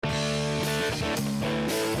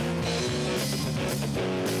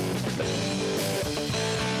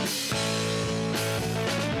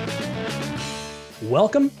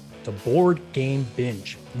Welcome to Board Game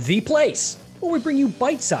Binge, the place where we bring you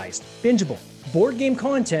bite-sized, bingeable board game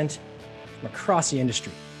content from across the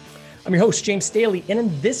industry. I'm your host, James Staley, and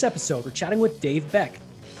in this episode, we're chatting with Dave Beck,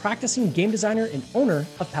 practicing game designer and owner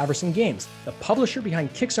of Paverson Games, the publisher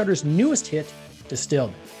behind Kickstarter's newest hit,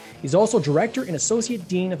 Distilled. He's also director and associate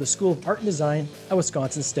dean of the School of Art and Design at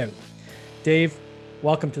Wisconsin Stout. Dave,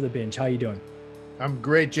 welcome to the Binge. How are you doing? I'm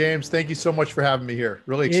great, James. Thank you so much for having me here.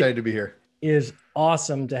 Really excited to be here. It is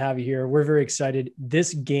awesome to have you here. We're very excited.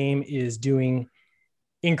 This game is doing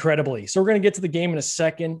incredibly. So we're going to get to the game in a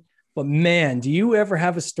second. But man, do you ever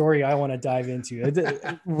have a story I want to dive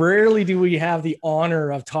into? Rarely do we have the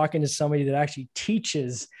honor of talking to somebody that actually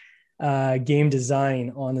teaches game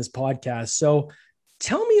design on this podcast. So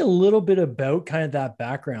tell me a little bit about kind of that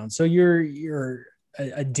background. So you're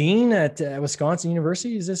a dean at Wisconsin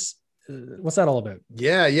University. Is this what's that all about?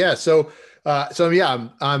 Yeah. So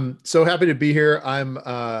I'm so happy to be here. I'm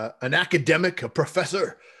an academic, a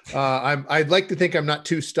professor. I'd like to think I'm not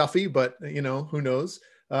too stuffy, but who knows?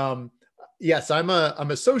 Yes, I'm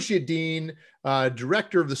associate dean,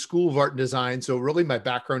 director of the School of Art and Design. So really my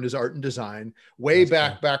background is art and design.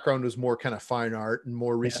 Background was more kind of fine art, and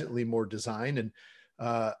more recently more design.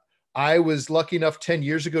 And I was lucky enough 10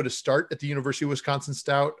 years ago to start at the University of Wisconsin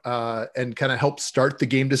Stout and kind of help start the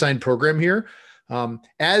game design program here.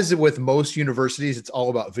 As with most universities, it's all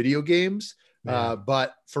about video games.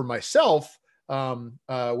 But for myself,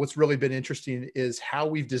 what's really been interesting is how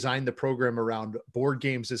we've designed the program around board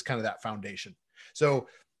games as kind of that foundation. So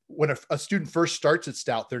when a student first starts at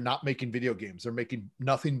Stout, they're not making video games. They're making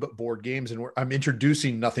nothing but board games. And I'm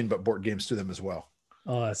introducing nothing but board games to them as well.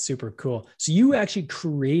 Oh, that's super cool. So you actually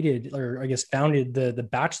created, or I guess founded the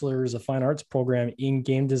Bachelor's of Fine Arts program in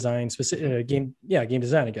game design, game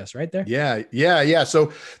design, I guess, right there. Yeah.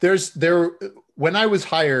 So when I was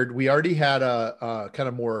hired, we already had a kind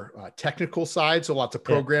of more technical side. So lots of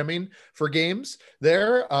programming for games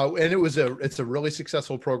there. And it's a really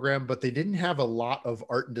successful program, but they didn't have a lot of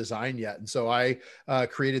art and design yet. And so I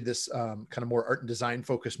created this kind of more art and design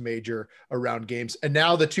focused major around games. And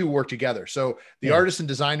now the two work together. So the artists and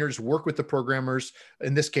designers work with the programmers,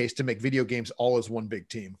 in this case, to make video games all as one big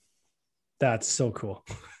team. That's so cool.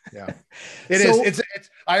 Yeah, It's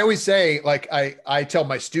I always say, like, I tell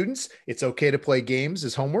my students, it's okay to play games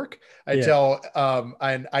as homework. I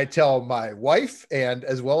tell my wife, and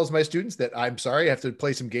as well as my students, that I'm sorry, I have to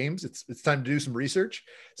play some games. It's time to do some research.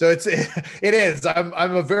 So it is,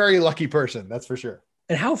 I'm a very lucky person. That's for sure.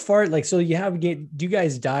 And how far, do you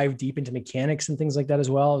guys dive deep into mechanics and things like that as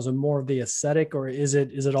well? Is it more of the aesthetic, or is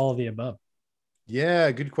it all of the above?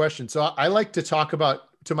 Yeah, good question. So I like to talk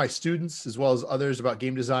to my students as well as others about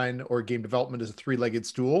game design or game development as a three-legged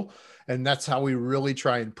stool. And that's how we really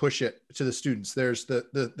try and push it to the students. There's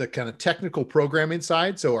the kind of technical programming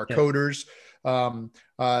side. So our coders,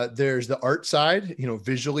 there's the art side,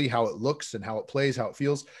 visually how it looks and how it plays, how it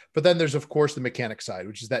feels. But then there's, of course, the mechanic side,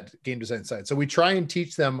 which is that game design side. So we try and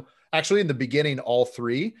teach them actually in the beginning, all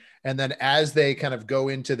three. And then as they kind of go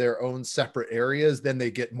into their own separate areas, then they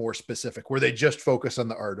get more specific, where they just focus on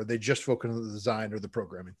the art, or they just focus on the design or the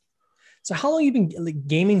programming. So how long have you been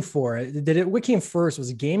gaming for? What came first?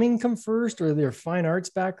 Was gaming come first, or their fine arts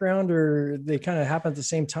background, or they kind of happen at the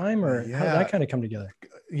same time, or how did that kind of come together?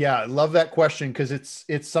 Yeah, I love that question, because it's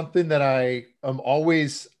something that I don't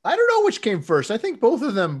know which came first. I think both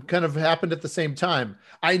of them kind of happened at the same time.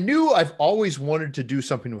 I knew I've always wanted to do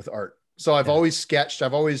something with art. So I've always sketched,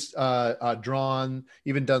 I've always drawn,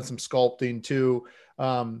 even done some sculpting too,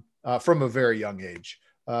 from a very young age.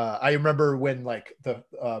 I remember when the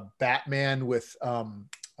Batman with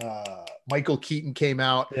Michael Keaton came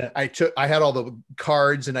out. I had all the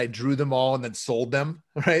cards and I drew them all and then sold them.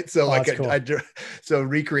 Right. So so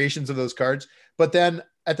recreations of those cards. But then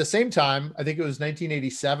at the same time, I think it was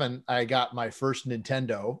 1987, I got my first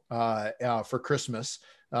Nintendo for Christmas.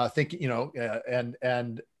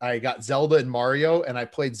 And I got Zelda and Mario, and I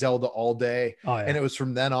played Zelda all day. And it was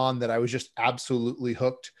from then on that I was just absolutely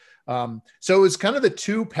hooked. So it was kind of the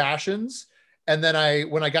two passions. And then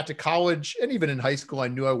when I got to college and even in high school, I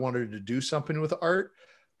knew I wanted to do something with art,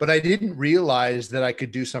 but I didn't realize that I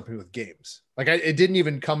could do something with games. It didn't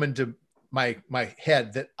even come into my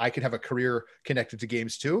head that I could have a career connected to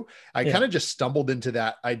games too. I kind of just stumbled into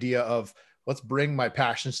that idea of, let's bring my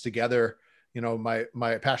passions together.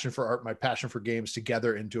 My passion for art, my passion for games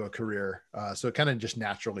together into a career. So it kind of just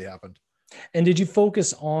naturally happened. And did you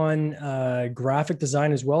focus on graphic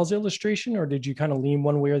design as well as illustration, or did you kind of lean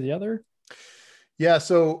one way or the other? Yeah,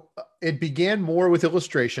 so it began more with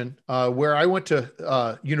illustration. Where I went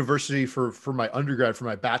to university for my undergrad, for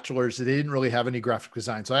my bachelor's, they didn't really have any graphic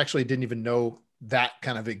design. So I actually didn't even know that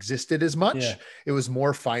kind of existed as much. Yeah. It was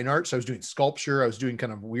more fine art. So I was doing sculpture. I was doing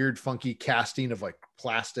kind of weird, funky casting of like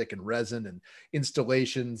plastic and resin and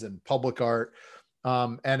installations and public art.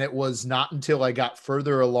 And it was not until I got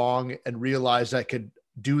further along and realized I could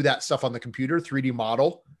do that stuff on the computer, 3D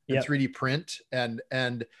model and Yep. 3D print. And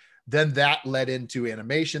then that led into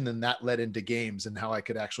animation. Then that led into games and how I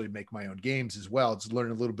could actually make my own games as well. It's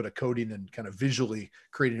learning a little bit of coding and kind of visually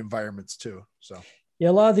creating environments too. So. Yeah,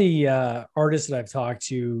 a lot of the artists that I've talked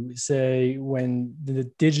to say when the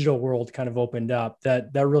digital world kind of opened up, that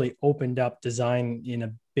really opened up design in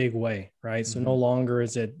a big way, right? So no longer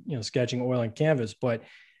is it, sketching oil and canvas, but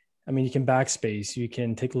I mean, you can backspace, you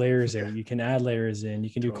can take layers out, you can add layers in, you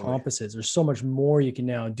can do composites. There's so much more you can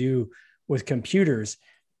now do with computers.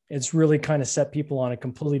 It's really kind of set people on a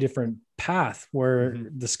completely different path where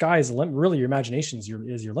the sky is the limit. Really, your imagination is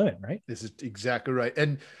your limit, right? This is exactly right.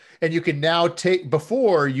 And you can now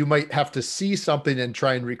before you might have to see something and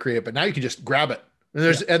try and recreate it, but now you can just grab it.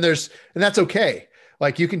 And that's okay.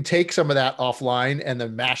 Like you can take some of that offline and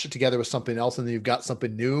then mash it together with something else, and then you've got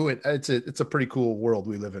something new. And it's a pretty cool world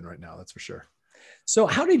we live in right now. That's for sure. So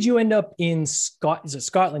how did you end up in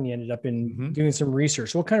Scotland? You ended up in doing some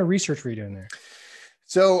research. What kind of research were you doing there?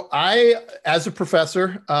 So as a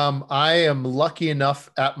professor, I am lucky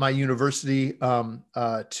enough at my university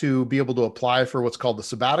to be able to apply for what's called the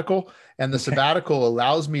sabbatical. And the sabbatical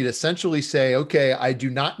allows me to essentially say, okay,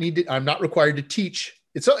 I'm not required to teach.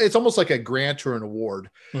 It's almost like a grant or an award.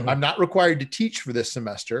 I'm not required to teach for this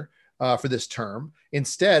semester, for this term.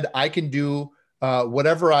 Instead, I can do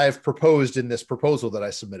whatever I've proposed in this proposal that I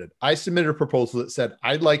submitted. I submitted a proposal that said,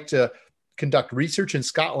 I'd like to conduct research in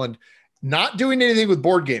Scotland, not doing anything with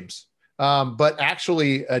board games, but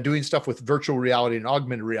actually doing stuff with virtual reality and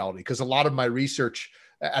augmented reality, because a lot of my research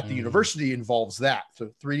at the university involves that.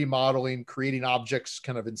 So 3D modeling, creating objects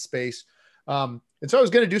kind of in space. And so I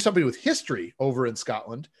was going to do something with history over in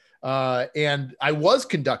Scotland. And I was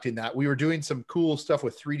conducting that. We were doing some cool stuff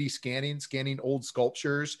with 3D scanning old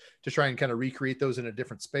sculptures to try and kind of recreate those in a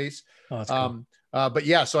different space. Oh, that's cool. But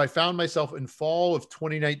yeah, so I found myself in fall of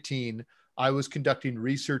 2019, I was conducting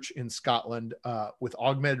research in Scotland with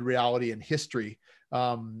augmented reality and history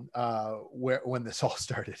when this all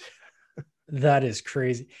started. That is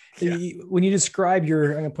crazy. Yeah. When you describe I'm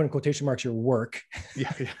going to put in quotation marks, your work.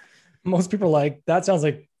 Yeah. Most people are like, that sounds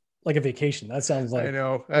like a vacation. That sounds like,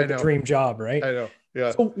 a dream job, right? I know.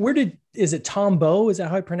 Yeah. So is it Tombow? Is that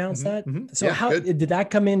how I pronounce that? So yeah, how did that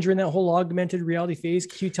come in during that whole augmented reality phase?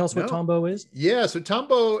 Can you tell us what Tombow is? Yeah. So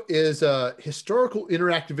Tombow is a historical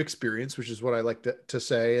interactive experience, which is what I like to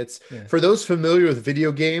say. It's for those familiar with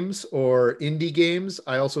video games or indie games.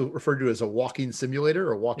 I also refer to it as a walking simulator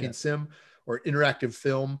or walking sim or interactive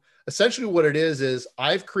film. Essentially what it is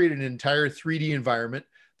I've created an entire 3D environment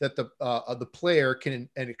that the player can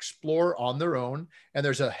explore on their own. And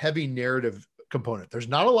there's a heavy narrative component. There's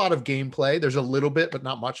not a lot of gameplay. There's a little bit, but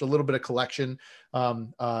not much, a little bit of collection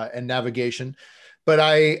and navigation. But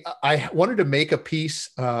I wanted to make a piece,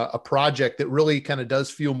 a project that really kind of does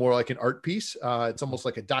feel more like an art piece. It's almost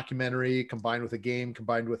like a documentary combined with a game,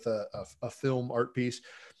 combined with a film art piece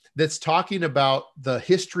that's talking about the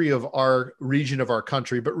history of our region of our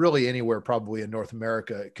country, but really anywhere probably in North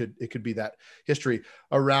America. It could be that history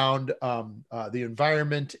around the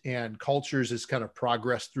environment and cultures as kind of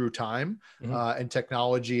progressed through time and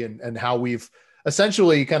technology and how we've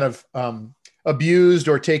essentially kind of abused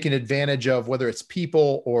or taken advantage of, whether it's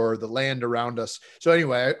people or the land around us. So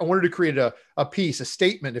anyway, I wanted to create a piece, a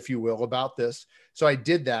statement, if you will, about this. So I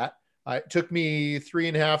did that. It took me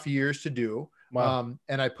 3.5 years to do. Wow.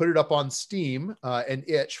 And I put it up on Steam and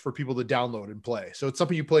Itch for people to download and play. So it's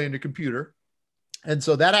something you play on your computer. And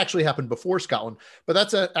so that actually happened before Scotland, but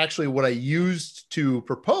that's actually what I used to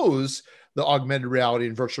propose the augmented reality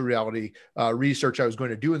and virtual reality research I was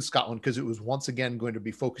going to do in Scotland, because it was once again going to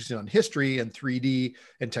be focusing on history and 3D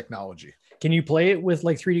and technology. Can you play it with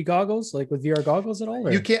like 3D goggles, like with VR goggles at all?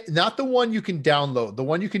 Or? You can't, not the one you can download. The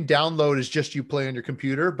one you can download is just you play on your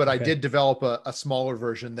computer, but I did develop a smaller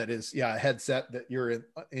version that is, a headset that you're in,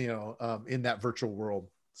 in that virtual world.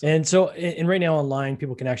 So. And right now online,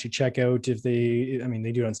 people can actually check out if they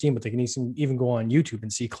do it on Steam, but they can even go on YouTube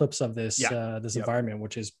and see clips of this, this environment,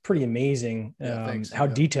 which is pretty amazing. How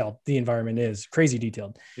detailed the environment is, crazy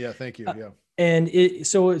detailed. Yeah. Thank you. Yeah. And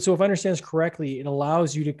so if I understand this correctly, it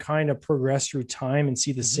allows you to kind of progress through time and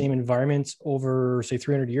see the same environment over, say,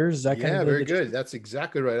 300 years. Is that kind of very good? That's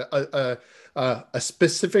exactly right. A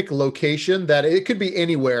specific location that it could be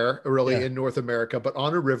anywhere really in North America, but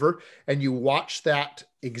on a river, and you watch that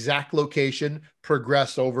exact location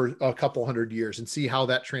progress over a couple hundred years and see how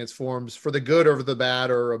that transforms for the good or the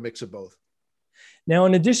bad or a mix of both. Now,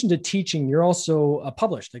 in addition to teaching, you're also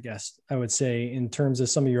published, I guess I would say, in terms of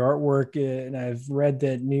some of your artwork. And I've read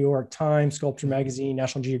that New York Times, Sculpture Magazine,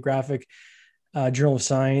 National Geographic, Journal of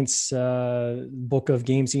Science, Book of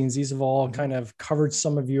Game Scenes. These have all kind of covered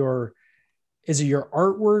some of your. Is it your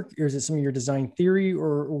artwork, or is it some of your design theory,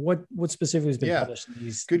 or what specifically has been published in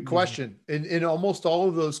these? Good question. In almost all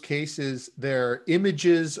of those cases, they're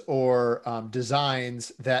images or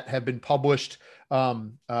designs that have been published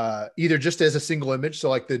either just as a single image.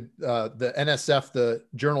 So like the NSF, the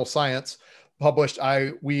Journal of Science published,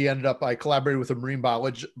 I collaborated with a marine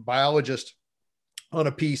biologist on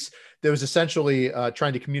a piece that was essentially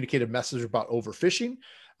trying to communicate a message about overfishing.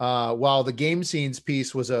 While the game scenes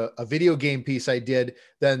piece was a video game piece I did,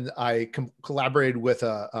 then I collaborated with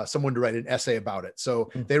someone to write an essay about it. So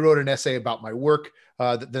they wrote an essay about my work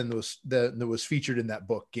that was featured in that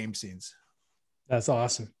book, Game Scenes. That's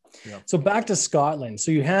awesome. Yeah. So back to Scotland.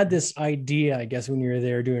 So you had this idea, I guess, when you were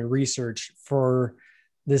there doing research for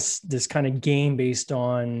this kind of game based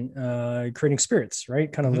on creating spirits,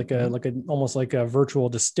 right? Kind of like almost like a virtual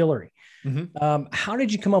distillery. How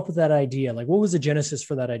did you come up with that idea? Like, what was the genesis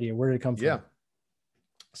for that idea? Where did it come from? Yeah.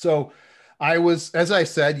 So I was, as I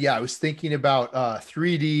said, I was thinking about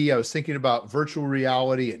 3D. I was thinking about virtual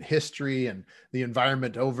reality and history and the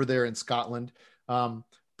environment over there in Scotland.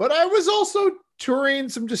 But I was also touring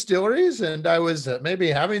some distilleries, and I was maybe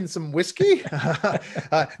having some whiskey.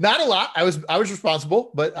 Not a lot. I was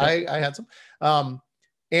responsible, but I had some.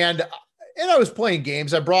 And I was playing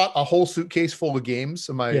games. I brought a whole suitcase full of games,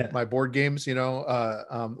 my board games,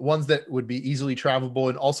 ones that would be easily travelable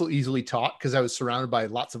and also easily taught, because I was surrounded by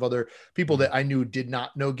lots of other people that I knew did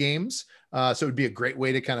not know games. So it would be a great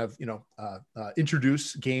way to kind of,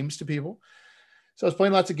 introduce games to people. So I was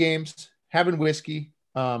playing lots of games, having whiskey.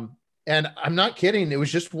 And I'm not kidding. It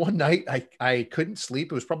was just one night I couldn't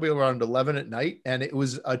sleep. It was probably around 11 at night. And it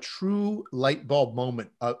was a true light bulb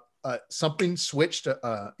moment. Something switched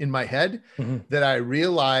in my head that I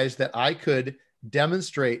realized that I could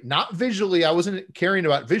demonstrate, not visually. I wasn't caring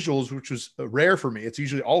about visuals, which was rare for me. It's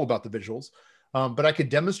usually all about the visuals. But I could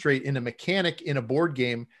demonstrate in a mechanic in a board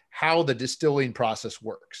game how the distilling process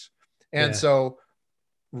works. And so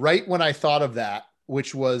right when I thought of that,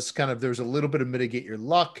 which was kind of, there's a little bit of mitigate your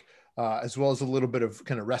luck, as well as a little bit of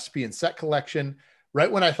kind of recipe and set collection.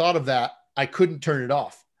 Right when I thought of that, I couldn't turn it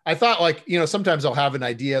off. I thought, like, sometimes I'll have an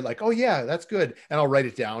idea like, oh yeah, that's good. And I'll write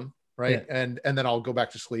it down. Right. Yeah. And then I'll go back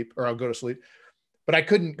to sleep, or I'll go to sleep, but I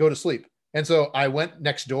couldn't go to sleep. And so I went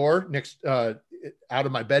next door, out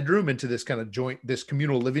of my bedroom into this kind of this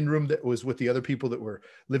communal living room that was with the other people that were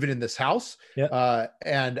living in this house. Yeah.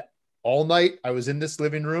 And all night I was in this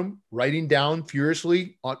living room writing down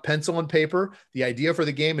furiously on pencil and paper the idea for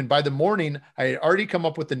the game. And by the morning I had already come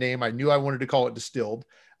up with the name. I knew I wanted to call it Distilled.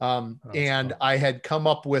 And cool. I had come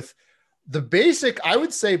up with the basic, I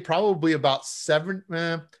would say probably about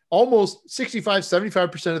almost 65,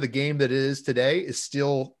 75% of the game that it is today is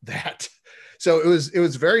still that. So it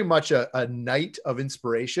was very much a night of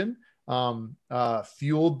inspiration,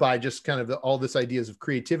 fueled by just kind of all this ideas of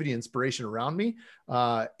creativity, inspiration around me.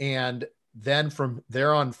 And then from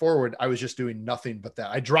there on forward, I was just doing nothing but that.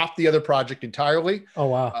 I dropped the other project entirely. Oh,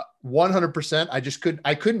 wow. 100%.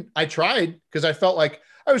 I tried because I felt like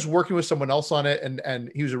I was working with someone else on it,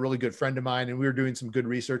 and he was a really good friend of mine, and we were doing some good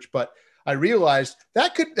research, but I realized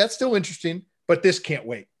that's still interesting, but this can't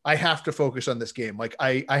wait. I have to focus on this game. Like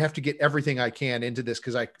I have to get everything I can into this,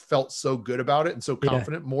 because I felt so good about it and so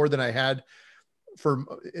confident, more than I had for,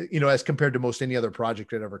 as compared to most any other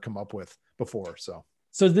project I'd ever come up with before.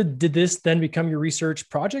 So did this then become your research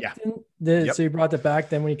project? Yeah. So you brought that back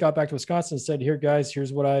then when you got back to Wisconsin and said, here guys,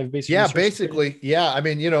 here's what I've basically. Yeah, basically. Yeah. I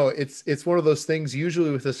mean, it's one of those things,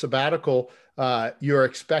 usually with a sabbatical, you're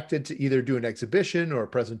expected to either do an exhibition or a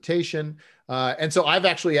presentation. And so I've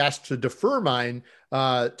actually asked to defer mine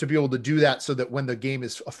to be able to do that, so that when the game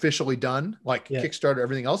is officially done, like Kickstarter,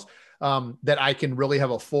 everything else, that I can really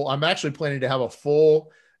have I'm actually planning to have a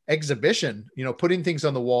full exhibition, putting things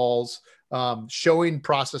on the walls, showing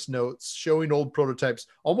process notes, showing old prototypes,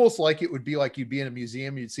 almost like it would be like you'd be in a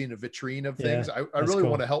museum, you'd see in a vitrine of things. I really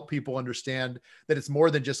want to help people understand that it's more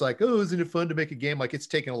than just like, oh, isn't it fun to make a game? Like, it's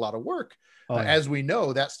taken a lot of work. As we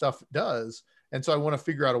know, that stuff does. And so I want to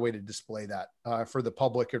figure out a way to display that for the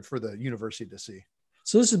public and for the university to see.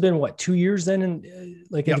 So this has been 2 years then in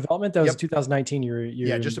in development? That was 2019.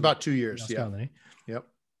 You're just about 2 years. Yep.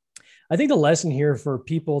 I think the lesson here for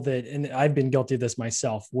people that, and I've been guilty of this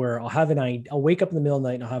myself, where I'll wake up in the middle of the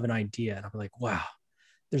night and I'll have an idea and I'll be like, wow,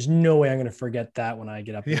 there's no way I'm going to forget that when I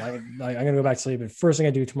get up. I'm going to go back to sleep. And first thing I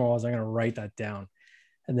do tomorrow is I'm going to write that down.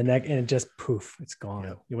 and and it just poof, it's gone.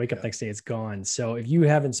 Yep. You wake up next day, it's gone. So if you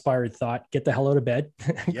have inspired thought, get the hell out of bed,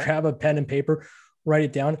 grab a pen and paper, write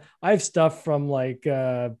it down. I have stuff from like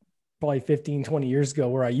probably 15, 20 years ago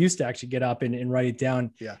where I used to actually get up and write it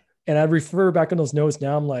down. Yeah. And I refer back on those notes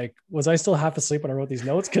now. I'm like, was I still half asleep when I wrote these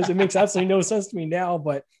notes? Because it makes absolutely no sense to me now.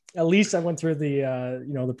 But at least I went through the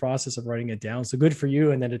the process of writing it down. So good for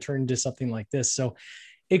you. And then to turn into something like this. So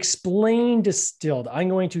explain Distilled. I'm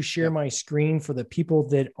going to share my screen for the people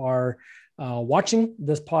that are watching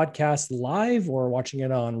this podcast live or watching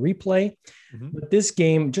it on replay. But this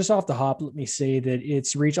game, just off the hop, let me say that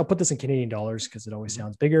it's reached, I'll put this in Canadian dollars because it always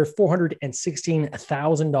sounds bigger,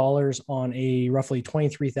 $416,000 on a roughly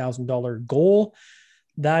 $23,000 goal.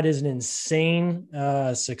 That is an insane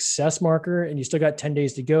success marker, and you still got 10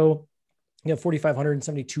 days to go. You have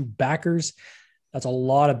 4,572 backers. That's a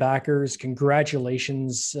lot of backers.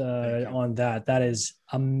 Congratulations on that. That is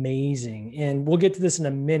amazing. And we'll get to this in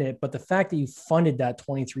a minute, but the fact that you funded that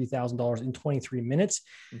 $23,000 in 23 minutes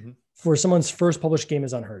for someone's first published game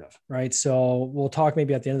is unheard of, right? So we'll talk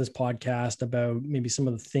maybe at the end of this podcast about maybe some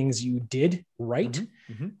of the things you did right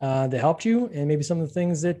that helped you, and maybe some of the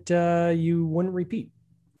things that you wouldn't repeat.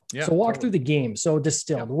 Yeah, so walk through the game. So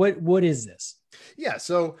Distilled, what is this? Yeah.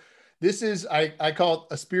 So this is, I call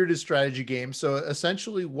it a spirited strategy game. So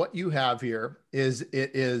essentially what you have here is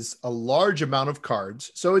it is a large amount of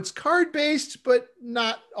cards. So it's card based, but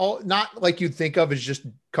not like you'd think of as just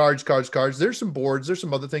cards. There's some boards, there's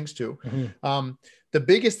some other things too. The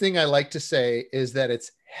biggest thing I like to say is that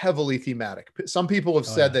it's heavily thematic. Some people have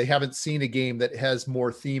said they haven't seen a game that has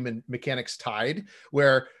more theme and mechanics tied,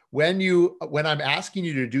 where when I'm asking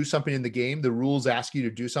you to do something in the game, the rules ask you to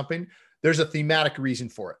do something, there's a thematic reason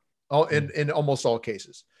for it. In almost all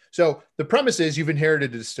cases. So the premise is you've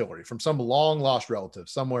inherited a distillery from some long lost relative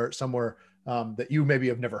somewhere that you maybe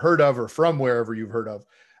have never heard of, or from wherever you've heard of.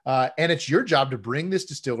 And it's your job to bring this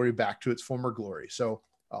distillery back to its former glory. So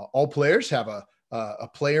all players have a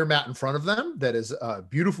player mat in front of them that is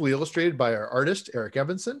beautifully illustrated by our artist, Eric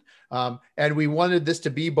Evanson. And we wanted this to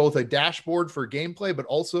be both a dashboard for gameplay, but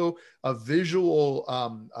also a visual,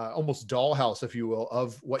 almost dollhouse, if you will,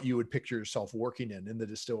 of what you would picture yourself working in the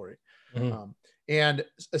distillery. And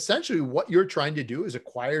essentially what you're trying to do is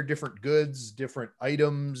acquire different goods, different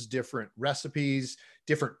items, different recipes,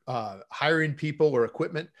 different hiring people or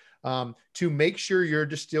equipment to make sure your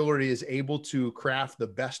distillery is able to craft the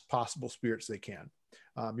best possible spirits they can.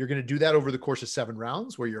 You're going to do that over the course of 7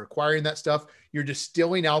 rounds where you're acquiring that stuff. You're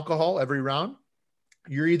distilling alcohol every round.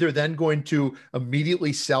 You're either then going to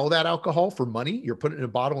immediately sell that alcohol for money. You're putting it in a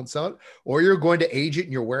bottle and sell it, or you're going to age it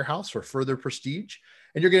in your warehouse for further prestige.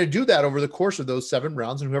 And you're going to do that over the course of those 7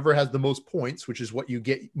 rounds. And whoever has the most points, which is what you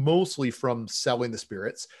get mostly from selling the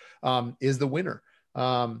spirits, is the winner.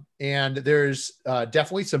 And there's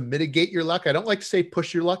definitely some mitigate your luck. I don't like to say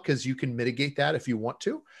push your luck because you can mitigate that if you want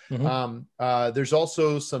to. There's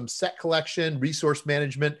also some set collection, resource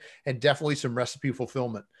management, and definitely some recipe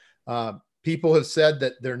fulfillment. People have said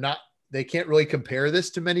that they can't really compare this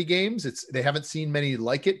to many games. They haven't seen many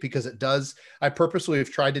like it because I purposely have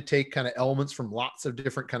tried to take kind of elements from lots of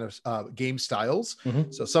different kind of game styles.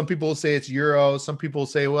 So some people will say it's Euro. Some people will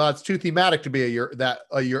say, well, it's too thematic to be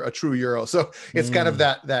a true Euro. So it's kind of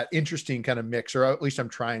that interesting kind of mix, or at least I'm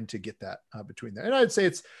trying to get that between there. And I'd say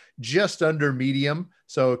it's just under medium.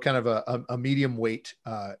 So kind of a medium weight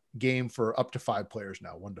game for up to 5 players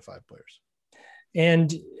now, 1 to 5 players.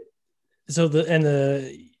 And so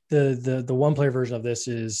the one player version of this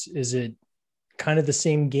is it kind of the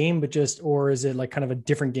same game, or is it like kind of a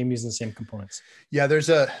different game using the same components? Yeah, there's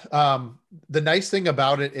the nice thing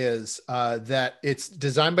about it is that it's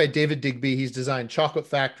designed by David Digby. He's designed Chocolate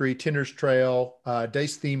Factory, Tinner's Trail,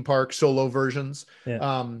 Dice Theme Park solo versions.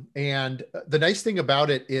 And the nice thing about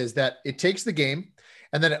it is that it takes the game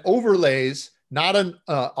and then it overlays not an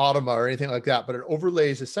Automa or anything like that, but it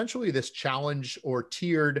overlays essentially this challenge or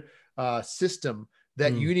tiered system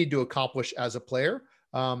that you need to accomplish as a player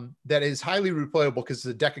that is highly replayable because it's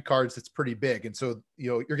a deck of cards that's pretty big. And so,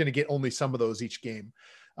 you're going to get only some of those each game.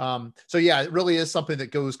 So yeah, it really is something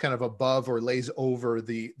that goes kind of above or lays over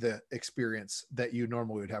the experience that you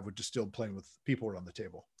normally would have with Distilled playing with people around the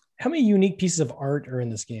table. How many unique pieces of art are in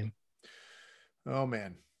this game? Oh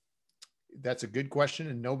man. That's a good question,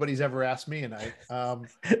 and nobody's ever asked me. And I,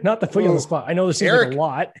 not to put you on the spot. I know this seems like a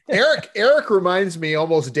lot. Eric reminds me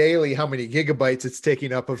almost daily how many gigabytes it's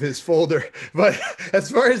taking up of his folder. But as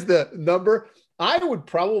far as the number, I would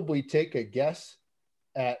probably take a guess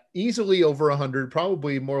at easily over 100,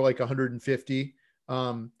 probably more like 150.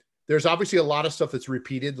 There's obviously a lot of stuff that's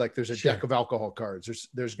repeated. Like there's a deck of alcohol cards.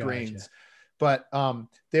 There's grains, but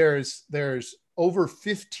there's over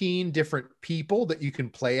 15 different people that you can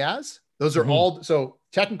play as. Those are Mhm. all, so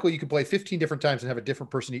technically you can play 15 different times and have a different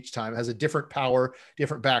person each time. It has a different power,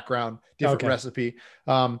 different background, different Okay. recipe.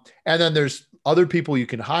 And then there's other people you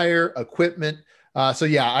can hire, equipment. So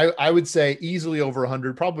yeah, I would say easily over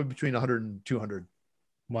 100, probably between 100 and 200.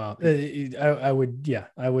 Wow. I would, yeah,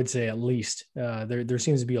 I would say at least there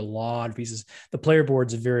seems to be a lot of pieces. The player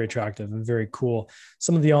boards are very attractive and very cool.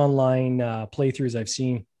 Some of the online playthroughs I've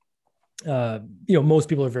seen, most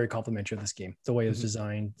people are very complimentary of this game, the way it was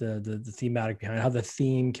designed, the thematic behind it, how the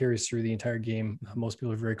theme carries through the entire game. Most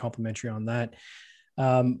people are very complimentary on that.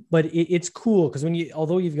 But it's cool because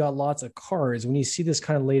although you've got lots of cards, when you see this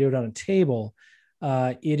kind of laid out on a table,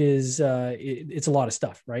 it's a lot of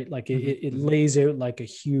stuff, right? Like it lays out like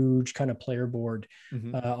a huge kind of player board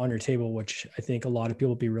on your table, which I think a lot of people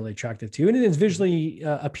will be really attractive to. And it is visually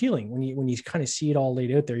appealing when you kind of see it all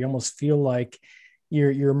laid out there. You almost feel like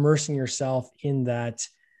you're immersing yourself in that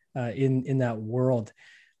in that world.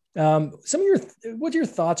 What's your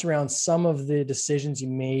thoughts around some of the decisions you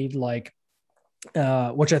made, like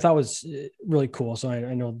which I thought was really cool. So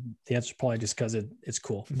I know the answer is probably just because it's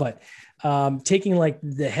cool, but taking like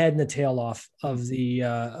the head and the tail off of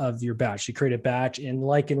of your batch, you create a batch, and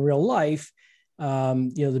like in real life,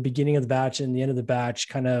 the beginning of the batch and the end of the batch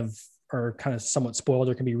are kind of somewhat spoiled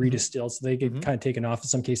or can be redistilled. So they get kind of taken off. In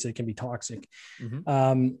some cases it can be toxic.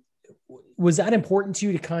 Was that important to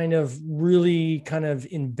you to kind of really kind of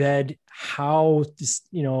embed how this,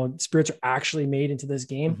 spirits are actually made into this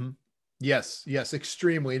game? Yes,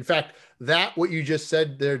 extremely. In fact, what you just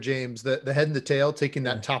said there, James, the head and the tail, taking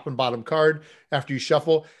that top and bottom card after you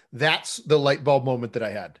shuffle, that's the light bulb moment that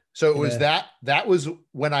I had. So it was that was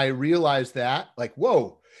when I realized that, like,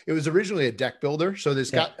 whoa, it was originally a deck builder. So there's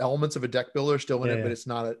got elements of a deck builder still in it, but it's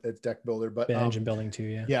not a deck builder. But engine building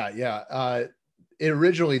too,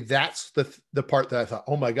 originally that's the part that I thought,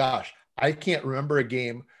 oh my gosh, I can't remember a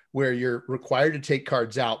game where you're required to take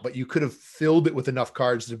cards out, but you could have filled it with enough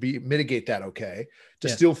cards to mitigate that to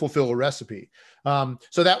still fulfill a recipe.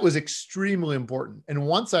 So that was extremely important. And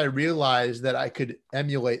once I realized that I could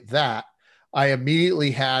emulate that, I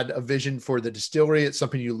immediately had a vision for the distillery. It's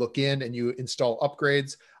something you look in and you install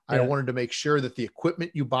upgrades. I wanted to make sure that the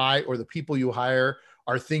equipment you buy or the people you hire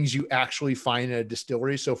are things you actually find in a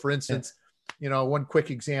distillery. So for instance, one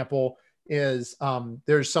quick example is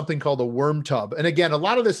there's something called a worm tub. And again, a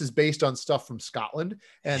lot of this is based on stuff from Scotland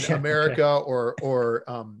and America or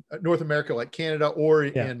North America, like Canada, or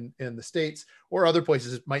in the States, or other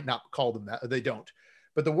places might not call them that. They don't.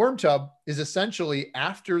 But the worm tub is essentially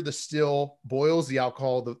after the still boils the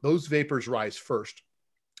alcohol, those vapors rise first.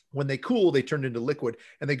 When they cool, they turn into liquid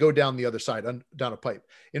and they go down the other side, down a pipe.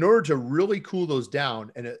 In order to really cool those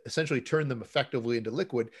down and essentially turn them effectively into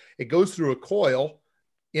liquid, it goes through a coil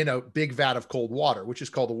in a big vat of cold water, which is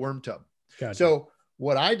called a worm tub. Gotcha. So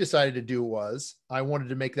what I decided to do was I wanted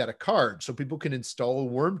to make that a card so people can install a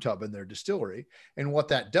worm tub in their distillery. And what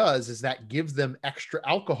that does is that gives them extra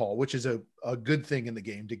alcohol, which is a good thing in the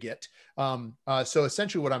game to get. So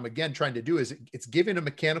essentially what I'm again trying to do is it's giving a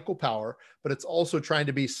mechanical power, but it's also trying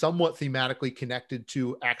to be somewhat thematically connected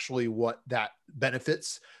to actually what that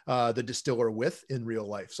benefits the distiller with in real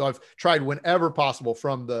life. So I've tried whenever possible,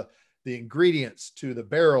 from the ingredients to the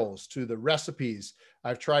barrels to the recipes.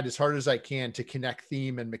 I've tried as hard as I can to connect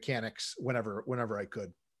theme and mechanics whenever I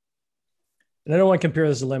could. And I don't want to compare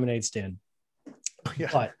this to Lemonade Stand,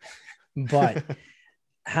 but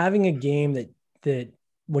having a game that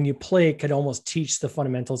when you play it could almost teach the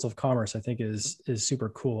fundamentals of commerce, I think is super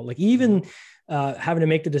cool. Like even having to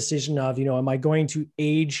make the decision of, am I going to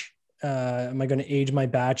age my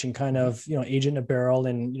batch and kind of, age it in a barrel,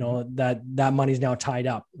 and, that money's now tied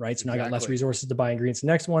up, right? So now I got less resources to buy ingredients the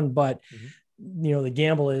next one. But, the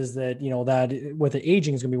gamble is that, that with the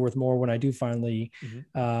aging is going to be worth more when I do finally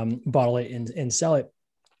bottle it and sell it.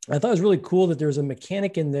 I thought it was really cool that there's a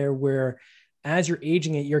mechanic in there where as you're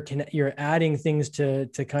aging it, you're adding things to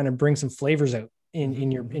kind of bring some flavors out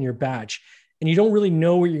in your batch. And you don't really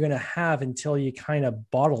know what you're going to have until you kind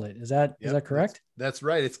of bottle it. Is that correct? That's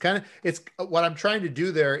right. It's what I'm trying to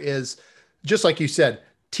do there is, just like you said,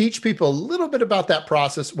 teach people a little bit about that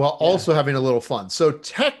process while also having a little fun. So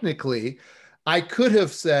technically I could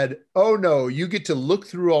have said, oh no, you get to look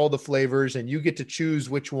through all the flavors and you get to choose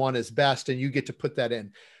which one is best and you get to put that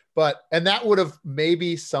in. And that would have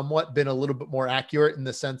maybe somewhat been a little bit more accurate in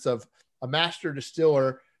the sense of a master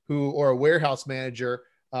distiller or a warehouse manager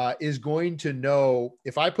is going to know,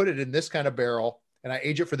 if I put it in this kind of barrel and I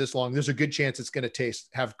age it for this long, there's a good chance it's going to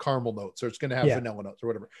have caramel notes, or it's going to have vanilla notes or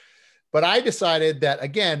whatever. But I decided that,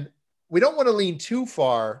 again, we don't want to lean too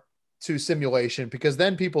far to simulation, because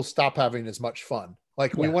then people stop having as much fun.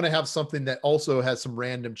 Like we want to have something that also has some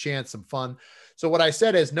random chance, some fun. So what I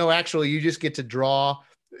said is, no, actually, you just get to draw,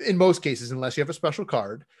 in most cases, unless you have a special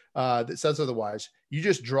card that says otherwise, you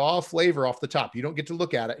just draw a flavor off the top. You don't get to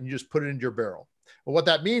look at it, and you just put it into your barrel. Well, what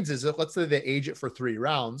that means is that, let's say they age it for 3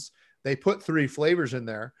 rounds, they put 3 flavors in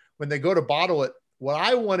there. When they go to bottle it, what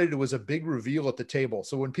I wanted was a big reveal at the table.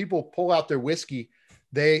 So when people pull out their whiskey,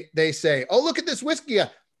 they say, oh, look at this whiskey.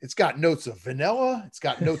 It's got notes of vanilla. It's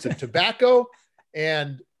got notes of tobacco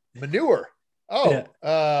and manure. Oh,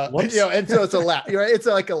 and so it's a laugh. It's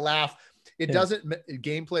like a laugh. It doesn't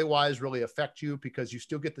gameplay wise really affect you, because you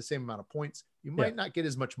still get the same amount of points. You might not get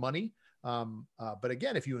as much money. But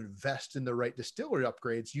again, if you invest in the right distillery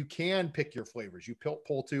upgrades, you can pick your flavors. You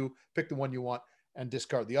pull 2, pick the one you want, and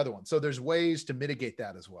discard the other one. So there's ways to mitigate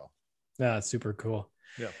that as well. That's super cool.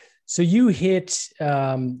 Yeah. So you hit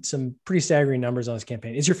some pretty staggering numbers on this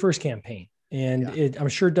campaign. It's your first campaign, and I'm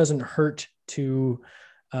sure it doesn't hurt to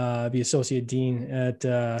be associate dean at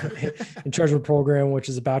in charge of a program, which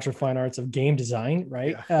is a Bachelor of Fine Arts of Game Design,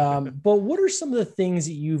 right? But what are some of the things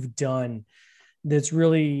that you've done that's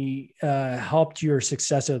really helped your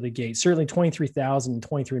success out of the gate? Certainly 23,000 in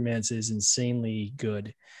 23 minutes is insanely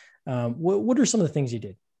good. What are some of the things you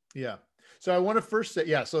did? Yeah. So I want to first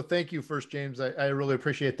say, so thank you first, James. I really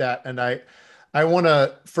appreciate that. And I want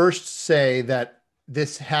to first say that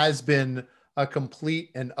this has been a complete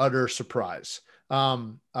and utter surprise.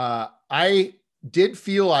 I did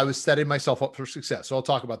feel I was setting myself up for success. So I'll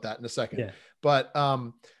talk about that in a second. Yeah. But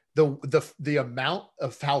the amount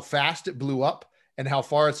of how fast it blew up and how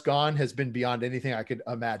far it's gone has been beyond anything I could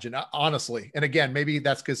imagine, honestly. And again, maybe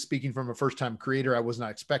that's because, speaking from a first-time creator, I was not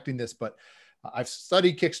expecting this, but I've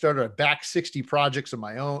studied Kickstarter. I've backed 60 projects on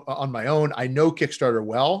my own. I know Kickstarter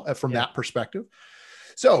well from that perspective.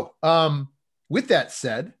 So with that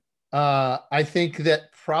said, I think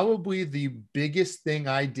that probably the biggest thing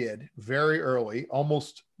I did very early,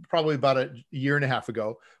 almost probably about a year and a half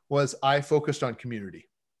ago, was I focused on community.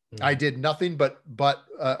 Mm-hmm. I did nothing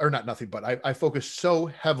I focused so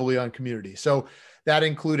heavily on community. So that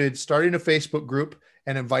included starting a Facebook group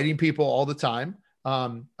and inviting people all the time.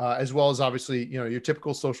 As well as obviously, your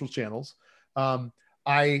typical social channels.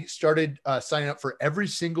 I started signing up for every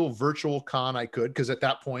single virtual con I could, because at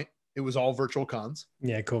that point it was all virtual cons.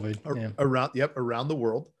 Yeah, COVID. Around the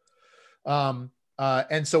world.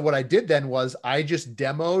 And so what I did then was I just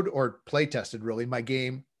demoed or play tested really my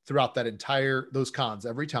game throughout those cons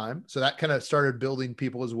every time. So that kind of started building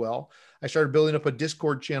people as well. I started building up a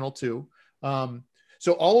Discord channel too.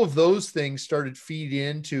 So all of those things started feeding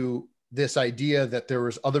into this idea that there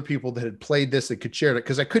was other people that had played this that could share it,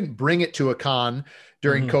 because I couldn't bring it to a con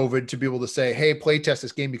during COVID to be able to say, hey, play test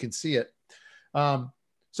this game, you can see it.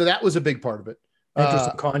 So that was a big part of it.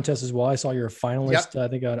 Interesting contest as well. I saw you're a finalist. I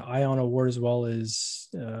think an Ion Award as well as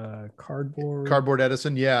Cardboard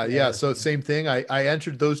Edison. Yeah. So same thing. I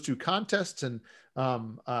entered those 2 contests and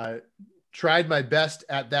tried my best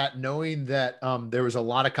at that, knowing that there was a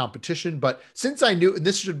lot of competition. But since I knew, and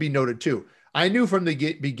this should be noted too, I knew from the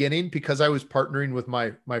beginning, because I was partnering with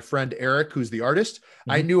my friend Eric, who's the artist.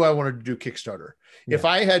 I knew I wanted to do Kickstarter. Yeah. If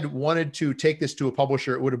I had wanted to take this to a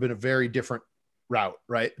publisher, it would have been a very different route,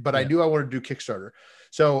 right? But I knew I wanted to do Kickstarter.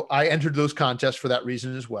 So I entered those contests for that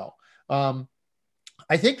reason as well.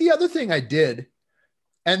 I think the other thing I did,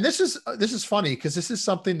 and this is funny, because this is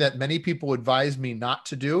something that many people advise me not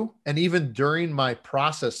to do. And even during my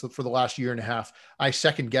process for the last year and a half, I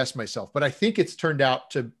second guessed myself, but I think it's turned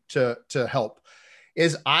out to help,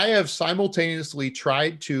 is I have simultaneously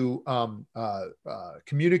tried to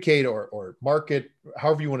communicate or market,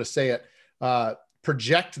 however you want to say it,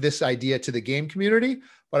 project this idea to the game community,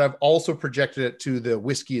 but I've also projected it to the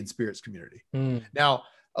whiskey and spirits community. Now,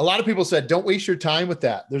 a lot of people said, don't waste your time with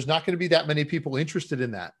that. There's not going to be that many people interested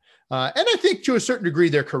in that. And I think to a certain degree,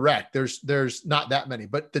 they're correct. There's not that many,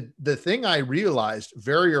 but the thing I realized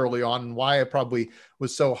very early on, and why I probably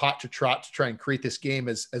was so hot to trot to try and create this game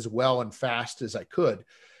as well and fast as I could,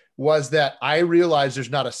 was that I realized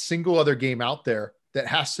there's not a single other game out there that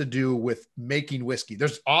has to do with making whiskey.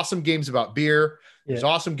 There's awesome games about beer. There's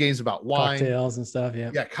awesome games about wine, cocktails and stuff.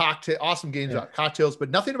 Awesome games about cocktails, but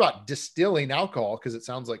nothing about distilling alcohol, because it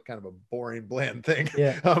sounds like kind of a boring, bland thing.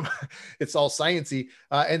 It's all sciencey.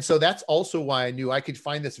 And so that's also why I knew I could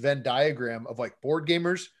find this Venn diagram of like board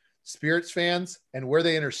gamers, spirits fans, and where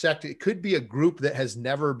they intersect. It could be a group that has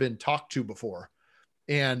never been talked to before.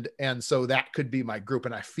 And so that could be my group.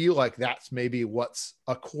 And I feel like that's maybe what's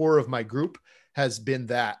a core of my group has been,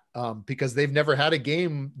 that because they've never had a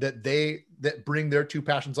game that bring their 2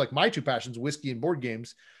 passions, like my 2 passions, whiskey and board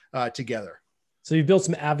games, together. So you built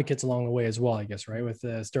some advocates along the way as well, I guess, right? With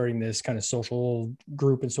starting this kind of social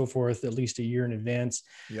group and so forth, at least a year in advance.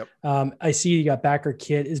 Yep. I see you got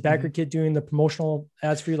BackerKit. Is BackerKit doing the promotional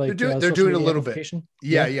ads for you? Like they're doing a little bit.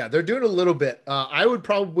 Yeah. They're doing a little bit. I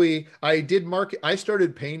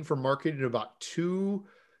started paying for marketing about 2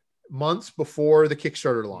 months before the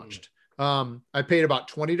Kickstarter launched. I paid about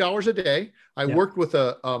 $20 a day. I worked with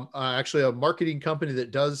actually a marketing company that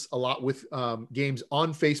does a lot with games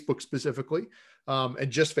on Facebook specifically.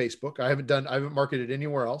 And just Facebook. I haven't marketed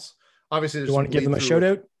anywhere else. Obviously, you want to give them a shout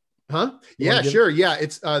out? Huh? Yeah, sure. Yeah.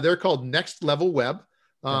 It's they're called Next Level Web.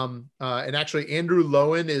 And actually Andrew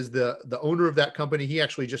Lowen is the owner of that company. He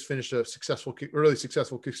actually just finished a really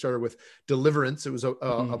successful Kickstarter with Deliverance. It was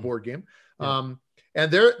a board game. Yeah.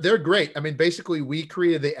 And they're great. I mean, basically we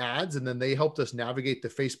created the ads and then they helped us navigate the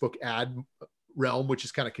Facebook ad realm, which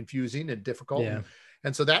is kind of confusing and difficult. Yeah.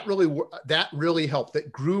 And so that really helped.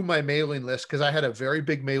 That grew my mailing list because I had a very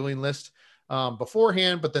big mailing list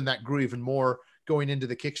beforehand, but then that grew even more going into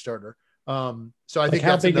the Kickstarter. So I think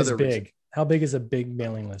that's another reason. How big is a big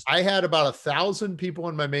mailing list? I had about 1,000 people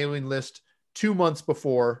on my mailing list 2 months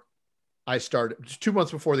before I started, 2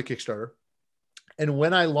 months before the Kickstarter. And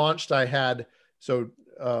when I launched, I had,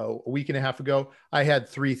 a week and a half ago, I had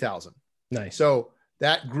 3,000. Nice. So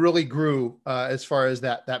that really grew as far as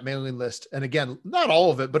that mailing list. And again, not all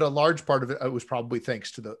of it, but a large part of it was probably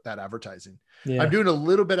thanks to that advertising. Yeah. I'm doing a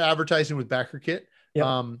little bit of advertising with BackerKit. Yep.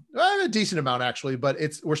 A decent amount actually, but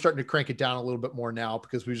we're starting to crank it down a little bit more now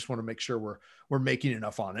because we just want to make sure we're making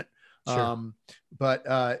enough on it. Sure.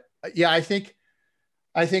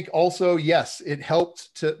 I think also, yes, it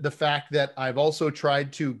helped to the fact that I've also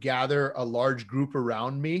tried to gather a large group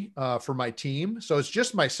around me for my team. So it's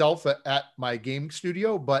just myself at my game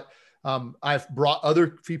studio, but I've brought other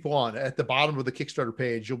people on. At the bottom of the Kickstarter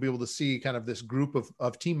page, you'll be able to see kind of this group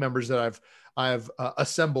of team members that I've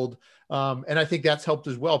assembled. And I think that's helped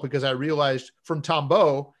as well because I realized from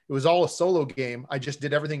Tombeau, it was all a solo game. I just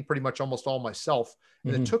did everything pretty much almost all myself.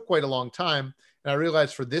 And it took quite a long time. And I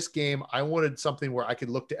realized for this game, I wanted something where I could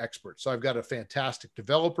look to experts. So I've got a fantastic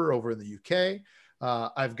developer over in the UK.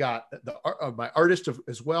 I've got my artist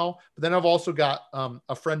as well. But then I've also got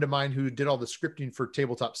a friend of mine who did all the scripting for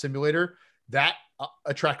Tabletop Simulator. That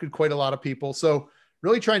attracted quite a lot of people. So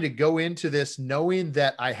really trying to go into this knowing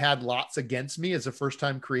that I had lots against me as a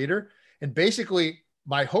first-time creator. And basically,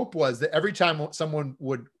 my hope was that every time someone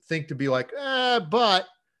would think to be like, but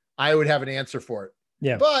I would have an answer for it.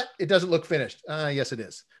 Yeah. But it doesn't look finished. Yes, it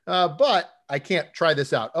is. But I can't try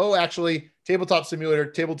this out. Oh, actually, Tabletop Simulator,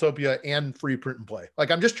 Tabletopia, and free print and play. Like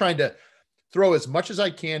I'm just trying to throw as much as I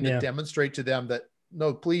can to demonstrate to them that,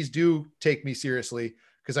 no, please do take me seriously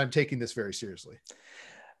because I'm taking this very seriously.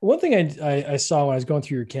 One thing I saw when I was going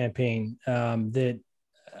through your campaign that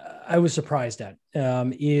I was surprised at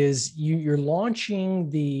is you're launching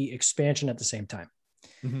the expansion at the same time.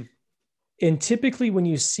 Mm-hmm. And typically when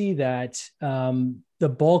you see that, the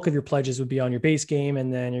bulk of your pledges would be on your base game.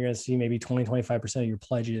 And then you're going to see maybe 25% of your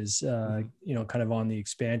pledges, kind of on the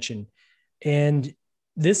expansion. And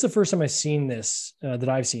this is the first time I've seen this, that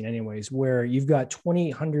I've seen anyways, where you've got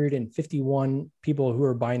 2,851 people who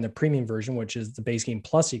are buying the premium version, which is the base game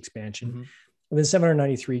plus the expansion, and then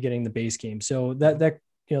 793 getting the base game. So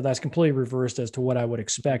that's completely reversed as to what I would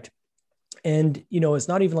expect. And, it's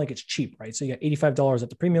not even like it's cheap, right? So you got $85 at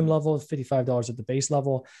the premium level, $55 at the base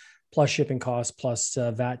level, plus shipping costs, plus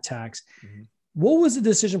VAT tax. Mm-hmm. What was the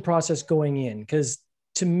decision process going in? Because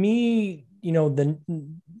to me,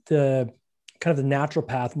 the kind of the natural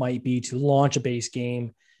path might be to launch a base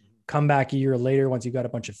game, come back a year later, once you've got a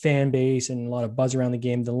bunch of fan base and a lot of buzz around the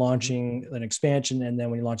game, then launching an expansion. And then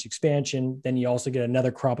when you launch expansion, then you also get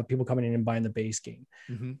another crop of people coming in and buying the base game.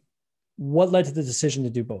 Mm-hmm. What led to the decision to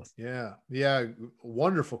do both? Yeah.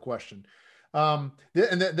 Wonderful question.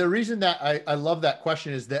 The reason that I love that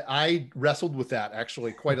question is that I wrestled with that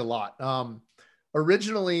actually quite a lot.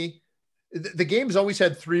 Originally, the game's always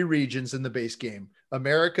had 3 regions in the base game: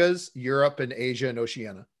 Americas, Europe, and Asia and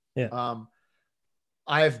Oceania. Yeah.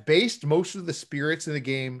 I've based most of the spirits in the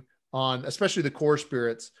game on, especially the core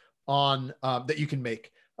spirits, on that you can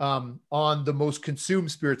make on the most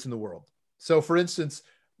consumed spirits in the world. So, for instance,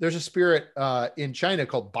 there's a spirit in China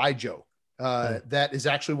called Baijiu that is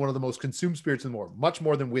actually one of the most consumed spirits in the world, much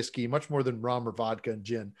more than whiskey, much more than rum or vodka and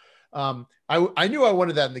gin. I knew I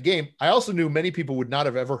wanted that in the game. I also knew many people would not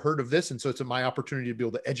have ever heard of this. And so it's my opportunity to be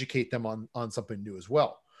able to educate them on something new as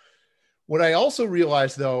well. What I also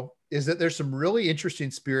realized, though, is that there's some really interesting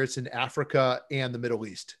spirits in Africa and the Middle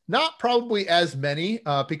East. Not probably as many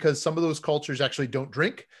because some of those cultures actually don't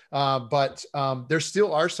drink, but there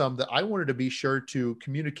still are some that I wanted to be sure to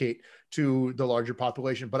communicate to the larger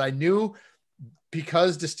population. But I knew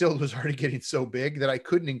because Distilled was already getting so big that I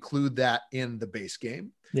couldn't include that in the base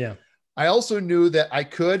game. Yeah. I also knew that I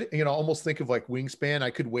could, almost think of like Wingspan. I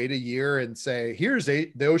could wait a year and say, here's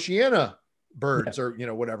the Oceania birds or,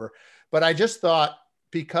 whatever. But I just thought,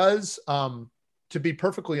 because to be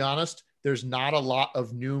perfectly honest, there's not a lot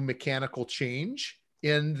of new mechanical change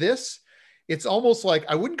in this. It's almost like,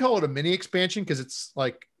 I wouldn't call it a mini expansion because it's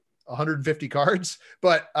like 150 cards,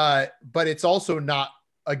 but it's also not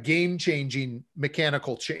a game-changing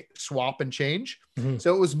mechanical swap and change. Mm-hmm.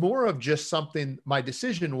 So it was more of just something. My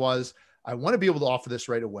decision was, I want to be able to offer this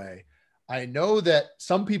right away. I know that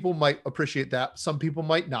some people might appreciate that. Some people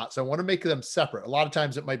might not. So I want to make them separate. A lot of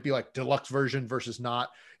times it might be like deluxe version versus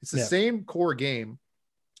not. It's the same core game.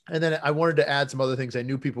 And then I wanted to add some other things. I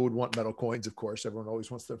knew people would want metal coins. Of course, everyone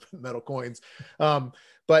always wants the metal coins. So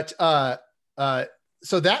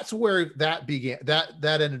that's where that began,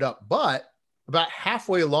 that ended up. But about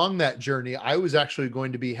halfway along that journey, I was actually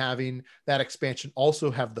going to be having that expansion also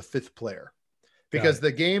have the 5th player, because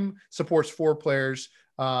the game supports 4 players.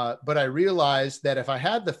 But I realized that if I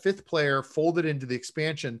had the 5th player folded into the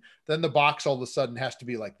expansion, then the box all of a sudden has to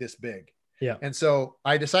be like this big. Yeah. And so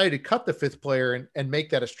I decided to cut the 5th player and make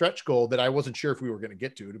that a stretch goal that I wasn't sure if we were going to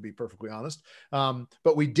get to be perfectly honest.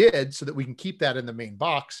 But we did, so that we can keep that in the main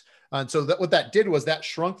box. And so that what that did was that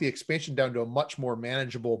shrunk the expansion down to a much more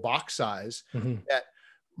manageable box size. Mm-hmm. That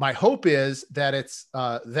my hope is that it's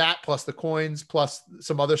that plus the coins plus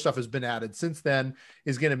some other stuff has been added since then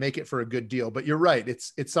is going to make it for a good deal. But you're right.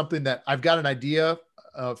 It's something that I've got an idea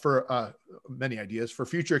for many ideas for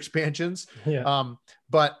future expansions. Yeah.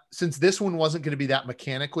 But since this one wasn't going to be that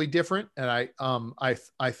mechanically different, and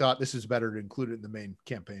I thought this is better to include it in the main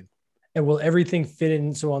campaign. And will everything fit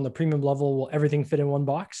in? So on the premium level, will everything fit in one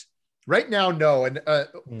box? Right now, no. And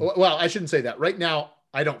well, I shouldn't say that. Right now,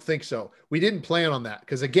 I don't think so. We didn't plan on that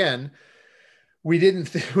because, again, we didn't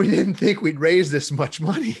think we'd raise this much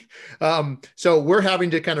money. So we're having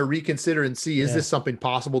to kind of reconsider and see, is this something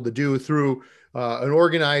possible to do through an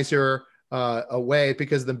organizer a way,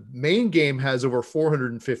 because the main game has over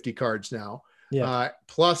 450 cards now,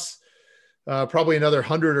 plus probably another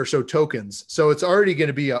 100 or so tokens. So it's already going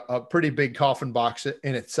to be a pretty big coffin box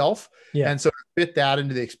in itself. Yeah. And so to fit that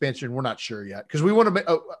into the expansion, we're not sure yet, because we want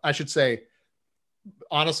to, I should say,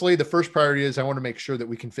 honestly, the first priority is I want to make sure that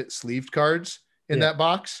we can fit sleeved cards in that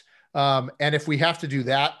box. And if we have to do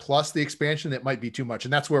that plus the expansion, that might be too much.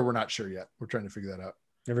 And that's where we're not sure yet. We're trying to figure that out.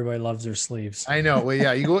 Everybody loves their sleeves. I know. Well,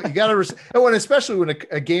 yeah, you got to, and especially when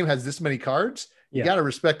a game has this many cards, you got to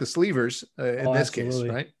respect the sleevers in this case,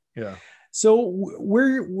 right? Yeah. So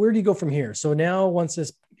where do you go from here? So now once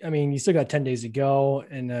this, I mean, you still got 10 days to go.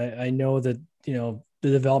 And I know that, the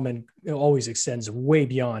development always extends way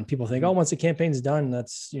beyond. People think, once the campaign's done,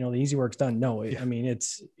 that's, the easy work's done. No, I mean,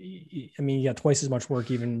 you got twice as much work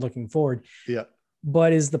even looking forward. Yeah.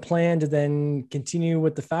 But is the plan to then continue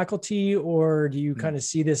with the faculty, or do you kind of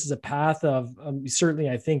see this as a path of, certainly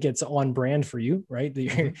I think it's on brand for you, right?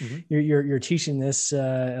 You're teaching this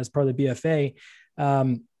as part of the BFA.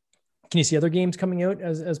 Can you see other games coming out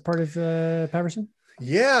as part of Patterson?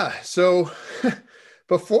 Yeah. So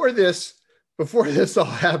before this all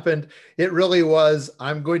happened, it really was,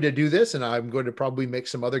 I'm going to do this and I'm going to probably make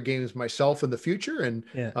some other games myself in the future. And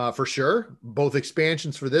for sure, both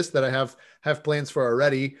expansions for this that I have plans for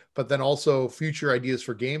already, but then also future ideas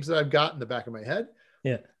for games that I've got in the back of my head.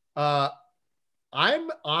 Yeah.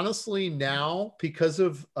 I'm honestly now, because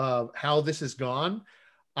of how this has gone,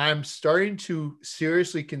 I'm starting to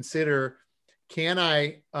seriously consider, can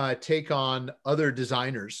I take on other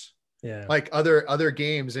designers? Yeah. Like other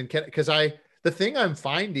games, and the thing I'm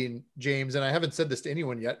finding, James, and I haven't said this to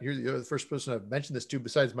anyone yet, you're the first person I've mentioned this to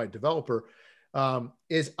besides my developer,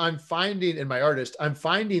 is I'm finding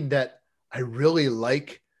that I really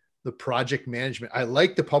like the project management. I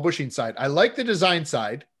like the publishing side. I like the design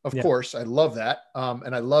side, of course. I love that.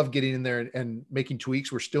 And I love getting in there and making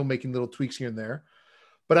tweaks. We're still making little tweaks here and there.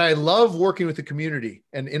 But I love working with the community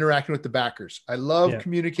and interacting with the backers. I love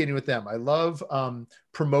communicating with them. I love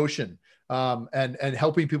promotion and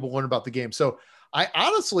helping people learn about the game. So I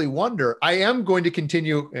honestly wonder, I am going to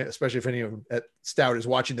continue, especially if anyone at Stout is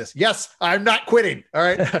watching this. Yes, I'm not quitting. All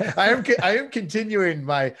right. I am continuing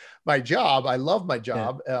my job. I love my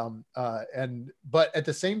job. But at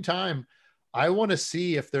the same time, I want to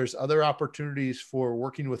see if there's other opportunities for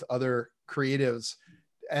working with other creatives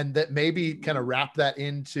and that maybe kind of wrap that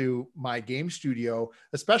into my game studio,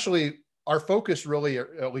 especially our focus really, or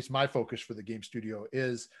at least my focus for the game studio,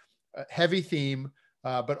 is a heavy theme,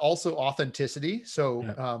 but also authenticity. So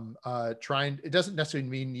it doesn't necessarily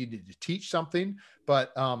mean you need to teach something,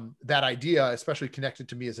 but that idea, especially connected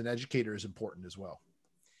to me as an educator, is important as well.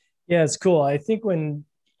 Yeah, it's cool. I think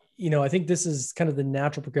I think this is kind of the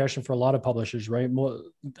natural progression for a lot of publishers, right?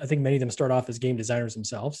 I think many of them start off as game designers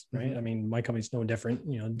themselves, right? Mm-hmm. I mean, my company's no different,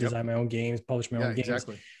 design my own games, publish my own games.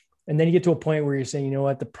 Exactly. And then you get to a point where you're saying, you know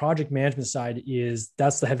what, the project management side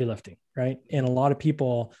that's the heavy lifting, right? And a lot of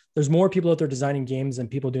people, there's more people out there designing games than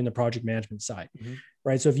people doing the project management side,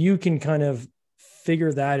 right? So if you can kind of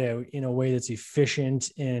figure that out in a way that's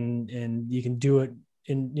efficient and you can do it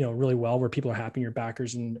in, really well, where people are happy, your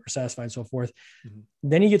backers and are satisfied and so forth.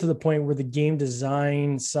 Then you get to the point where the game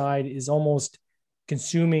design side is almost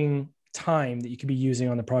consuming time that you could be using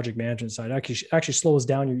on the project management side. Actually slows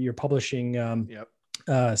down your publishing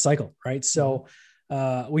cycle, right? So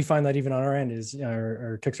we find that even on our end is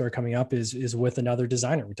our Kickstarter coming up is with another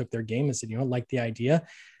designer. We took their game and said, like the idea,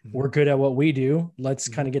 we're good at what we do. Let's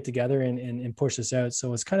kind of get together and push this out.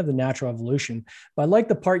 So it's kind of the natural evolution. But I like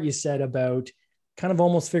the part you said about kind of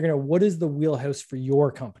almost figuring out what is the wheelhouse for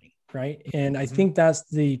your company, right? And I think that's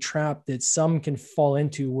the trap that some can fall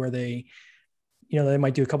into, where they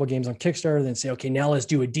might do a couple of games on Kickstarter, then say, okay, now let's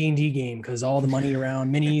do a D&D game because all the money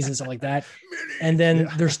around minis and stuff like that. And then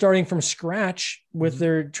they're starting from scratch with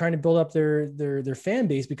their trying to build up their fan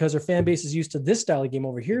base, because their fan base is used to this style of game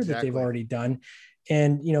over here that they've already done.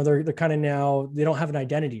 And, they're kind of now, they don't have an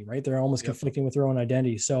identity, right? They're almost conflicting with their own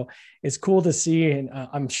identity. So it's cool to see. And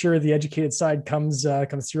I'm sure the educated side comes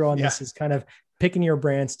through on this, is kind of picking your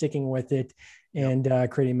brand, sticking with it, and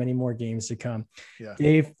creating many more games to come.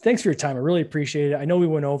 Dave, thanks for your time. I really appreciate it. I know we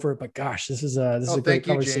went over it, but gosh, this is a great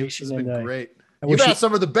conversation. James. This has been great. You've asked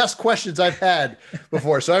some of the best questions I've had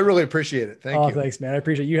before, so I really appreciate it. Thank you. Thanks, man. I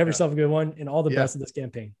appreciate it. You have yourself a good one, and all the best of this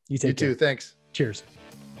campaign. You take care. You too. Thanks. Cheers.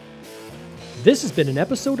 This has been an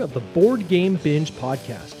episode of the Board Game Binge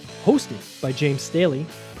podcast, hosted by James Staley,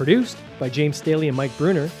 produced by James Staley and Mike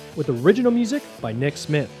Bruner, with original music by Nick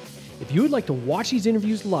Smith. If you would like to watch these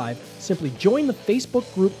interviews live, simply join the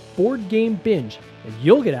Facebook group Board Game Binge, and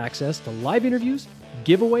you'll get access to live interviews,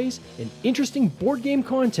 giveaways, and interesting board game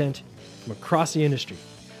content from across the industry.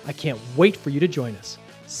 I can't wait for you to join us.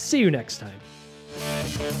 See you next time.